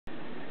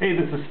Hey,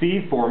 this is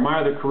Steve for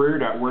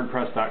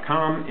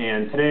myothercareer.wordpress.com,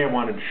 and today I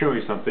wanted to show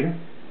you something.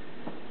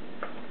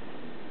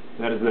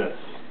 That is this.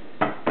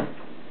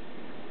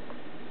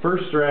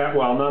 First draft,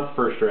 well, not the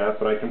first draft,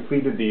 but I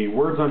completed the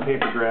words on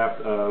paper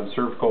draft of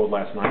Serve Cold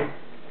last night.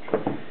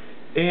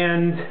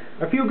 And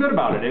I feel good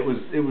about it. It was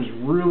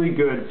really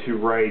good to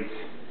write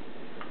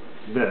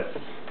this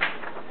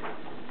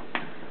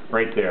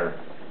right there,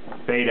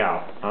 fade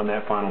out on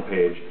that final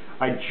page.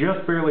 I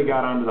just barely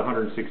got onto the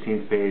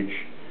 116th page.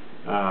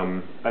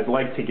 I'd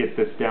like to get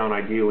this down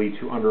ideally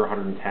to under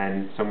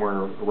 110,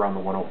 somewhere around the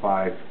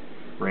 105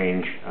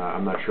 range.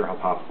 I'm not sure how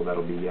possible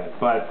that'll be yet,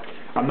 but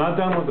I'm not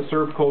done with the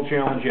Serve Cold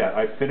challenge yet.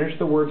 I finished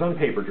the words on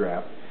paper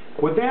draft.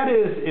 What that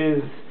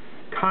is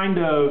kind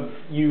of,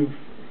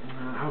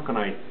 how can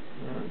I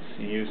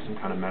use some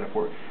kind of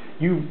metaphor?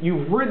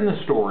 You've written the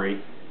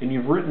story and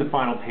you've written the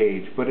final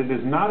page, but it is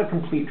not a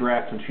complete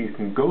draft until you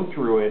can go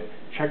through it,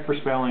 check for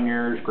spelling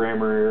errors,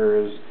 grammar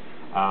errors,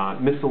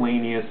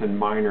 miscellaneous and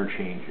minor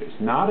changes.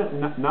 Not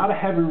a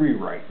heavy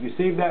rewrite. You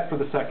save that for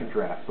the second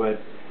draft,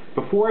 but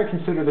before I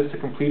consider this a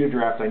completed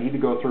draft, I need to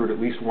go through it at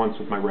least once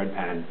with my red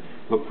pen.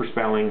 Look for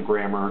spelling,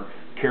 grammar,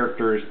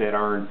 characters that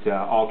aren't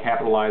all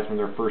capitalized when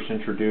they're first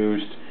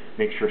introduced.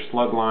 Make sure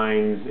slug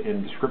lines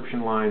and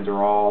description lines they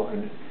all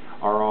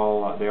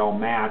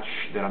match,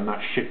 that I'm not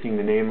shifting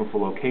the name of a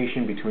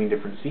location between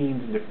different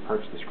scenes and different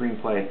parts of the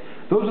screenplay.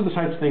 Those are the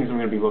types of things I'm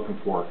going to be looking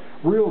for.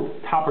 Real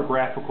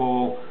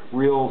topographical,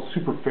 real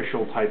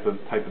superficial type of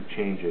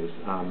changes.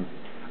 I'm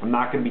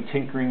not going to be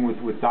tinkering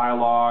with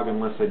dialogue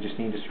unless I just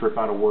need to strip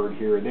out a word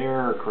here or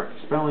there, or correct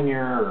a spelling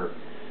error,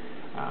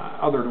 or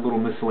other little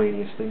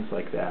miscellaneous things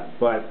like that.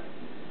 But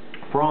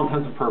for all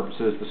intents and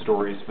purposes, the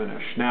story is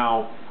finished.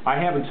 Now, I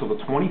have until the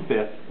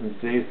 25th, and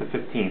today is the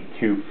 15th,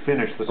 to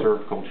finish the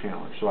Serve Cold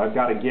challenge. So I've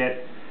got to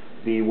get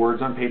the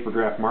words on paper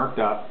draft marked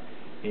up,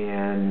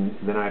 and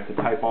then I have to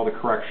type all the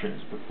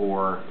corrections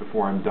before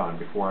I'm done,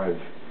 before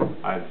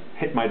I've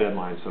hit my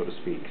deadline, so to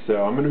speak.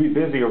 So I'm going to be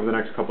busy over the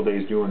next couple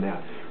days doing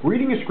that.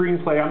 Reading a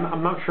screenplay,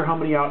 I'm not sure how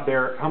many of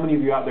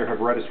you out there have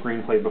read a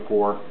screenplay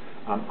before.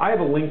 I have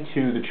a link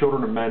to the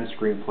Children of Men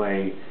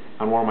screenplay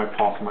on one of my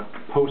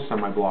posts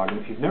on my blog, and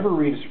if you've never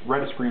read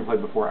a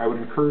screenplay before, I would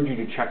encourage you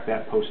to check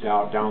that post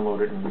out,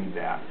 download it, and read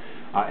that.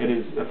 It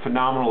is a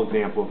phenomenal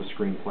example of a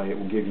screenplay. It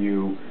will give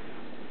you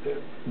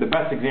the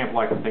best example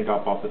I can think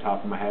of off the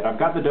top of my head. I've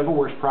got the Devil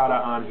Wears Prada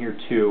on here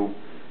too.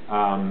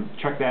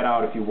 Check that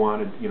out if you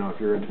wanted, if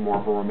you're into more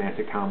of a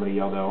romantic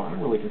comedy, although I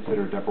don't really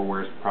consider Devil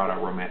Wears Prada a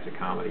romantic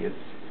comedy. It's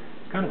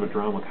kind of a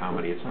drama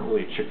comedy. It's not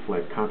really a chick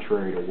flick,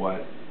 contrary to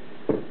what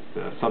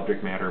the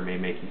subject matter may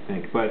make you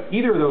think. But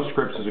either of those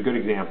scripts is a good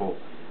example.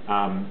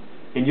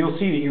 And you'll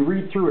see that you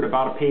read through it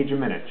about a page a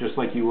minute, just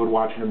like you would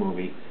watching a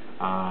movie.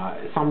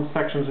 Some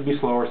sections will be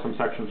slower, some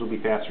sections will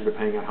be faster,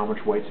 depending on how much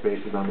white space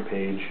is on the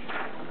page.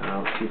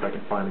 Let's see if I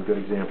can find a good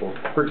example.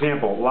 For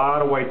example, a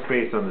lot of white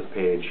space on this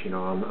page.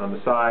 On the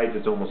sides,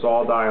 it's almost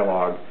all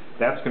dialogue.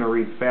 That's going to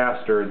read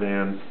faster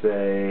than,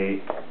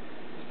 say,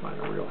 let's find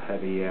a real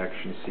heavy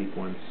action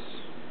sequence.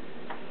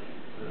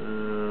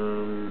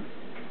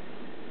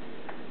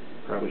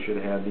 Probably should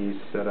have had these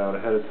set out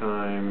ahead of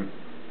time.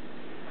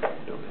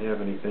 Don't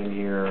have anything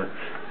here.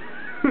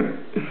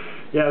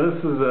 Yeah, this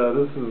is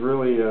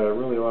really a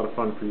lot of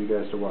fun for you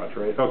guys to watch,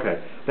 right? Okay,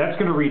 that's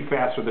going to read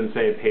faster than,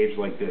 say, a page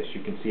like this.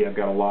 You can see I've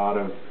got a lot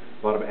of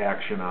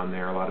action on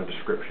there, a lot of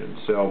description.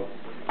 So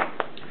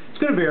it's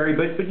going to vary,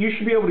 but you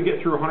should be able to get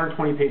through a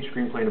 120-page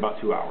screenplay in about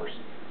 2 hours.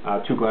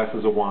 2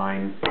 glasses of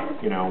wine,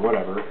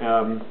 whatever.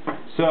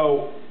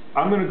 So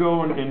I'm going to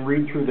go and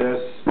read through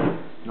this.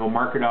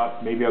 Mark it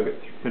up. Maybe I'll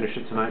finish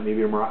it tonight,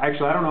 maybe tomorrow.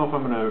 Actually, I don't know if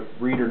I'm going to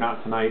read or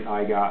not tonight.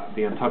 I got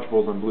The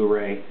Untouchables on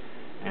Blu-ray,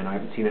 and I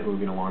haven't seen that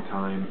movie in a long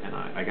time, and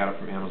I got it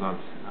from Amazon.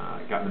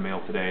 I got it in the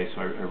mail today,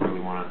 so I really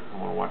want to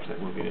watch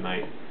that movie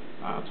tonight.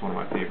 It's one of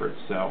my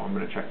favorites, so I'm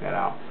going to check that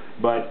out.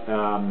 But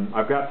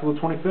I've got till the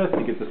 25th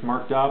to get this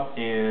marked up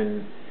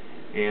and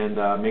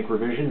make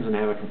revisions and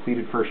have a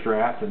completed first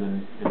draft,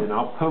 and then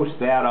I'll post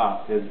that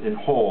up in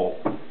whole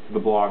to the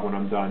blog when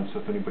I'm done, so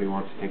if anybody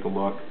wants to take a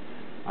look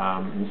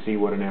and see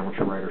what an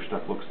amateur writer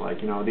stuff looks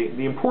like.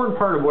 The important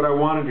part of what I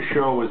wanted to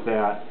show was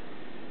that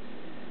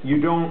you're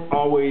not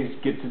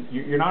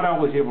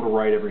always able to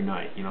write every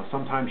night.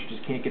 Sometimes you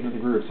just can't get into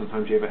the groove.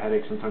 Sometimes you have a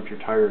headache. Sometimes you're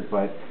tired.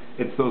 But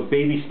it's those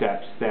baby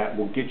steps that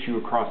will get you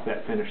across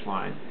that finish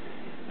line.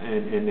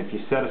 And if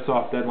you set a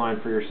soft deadline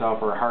for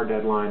yourself or a hard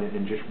deadline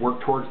and just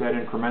work towards that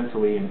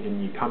incrementally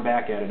and you come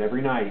back at it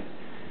every night,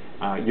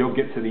 you'll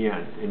get to the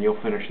end and you'll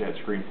finish that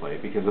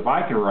screenplay. Because if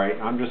I can write,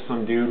 I'm just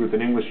some dude with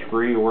an English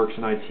degree who works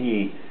in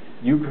IT,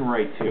 you can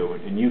write too,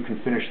 and you can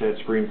finish that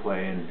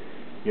screenplay. And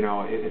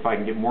if I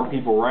can get more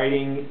people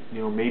writing,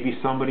 maybe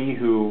somebody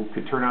who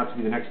could turn out to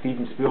be the next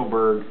Steven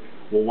Spielberg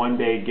will one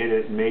day get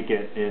it and make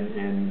it,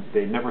 and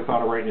they never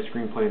thought of writing a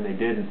screenplay and they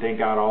did, and thank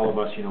God all of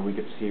us, we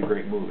get to see a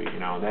great movie.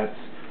 That's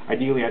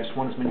ideally, I just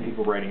want as many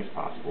people writing as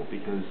possible,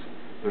 because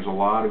there's a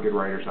lot of good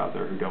writers out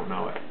there who don't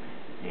know it.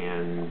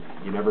 And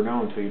you never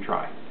know until you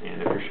try.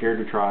 And if you're scared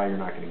to try, you're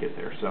not going to get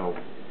there. So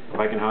if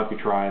I can help you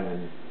try,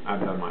 then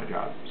I've done my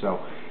job. So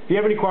if you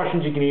have any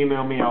questions, you can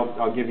email me.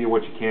 I'll give you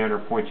what you can or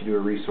point you to a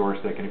resource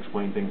that can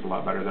explain things a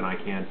lot better than I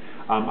can.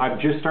 I've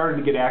just started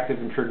to get active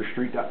in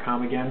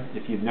TriggerStreet.com again.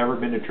 If you've never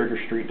been to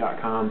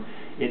TriggerStreet.com,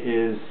 it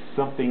is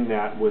something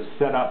that was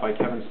set up by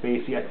Kevin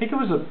Spacey. I think it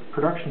was a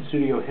production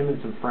studio him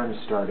and some friends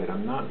started.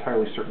 I'm not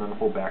entirely certain on the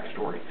whole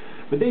backstory.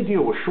 But they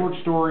deal with short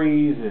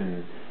stories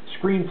and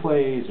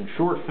screenplays and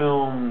short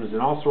films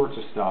and all sorts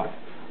of stuff.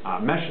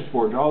 Message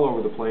boards all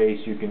over the place.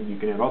 You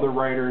can have other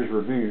writers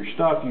review your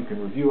stuff. You can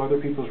review other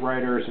people's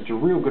writers. It's a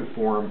real good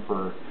forum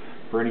for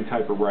any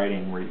type of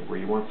writing where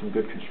you want some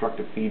good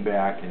constructive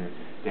feedback and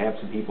to have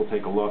some people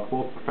take a look,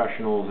 both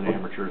professionals and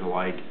amateurs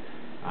alike.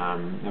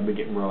 I've been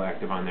getting real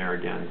active on there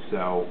again.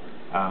 So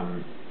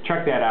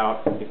check that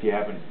out if you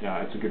haven't.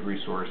 It's a good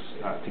resource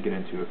to get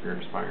into if you're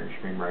an aspiring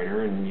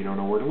screenwriter and you don't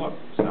know where to look.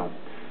 So,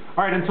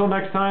 all right, until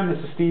next time, this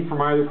is Steve from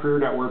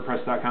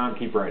eithercareer.wordpress.com.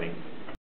 Keep writing.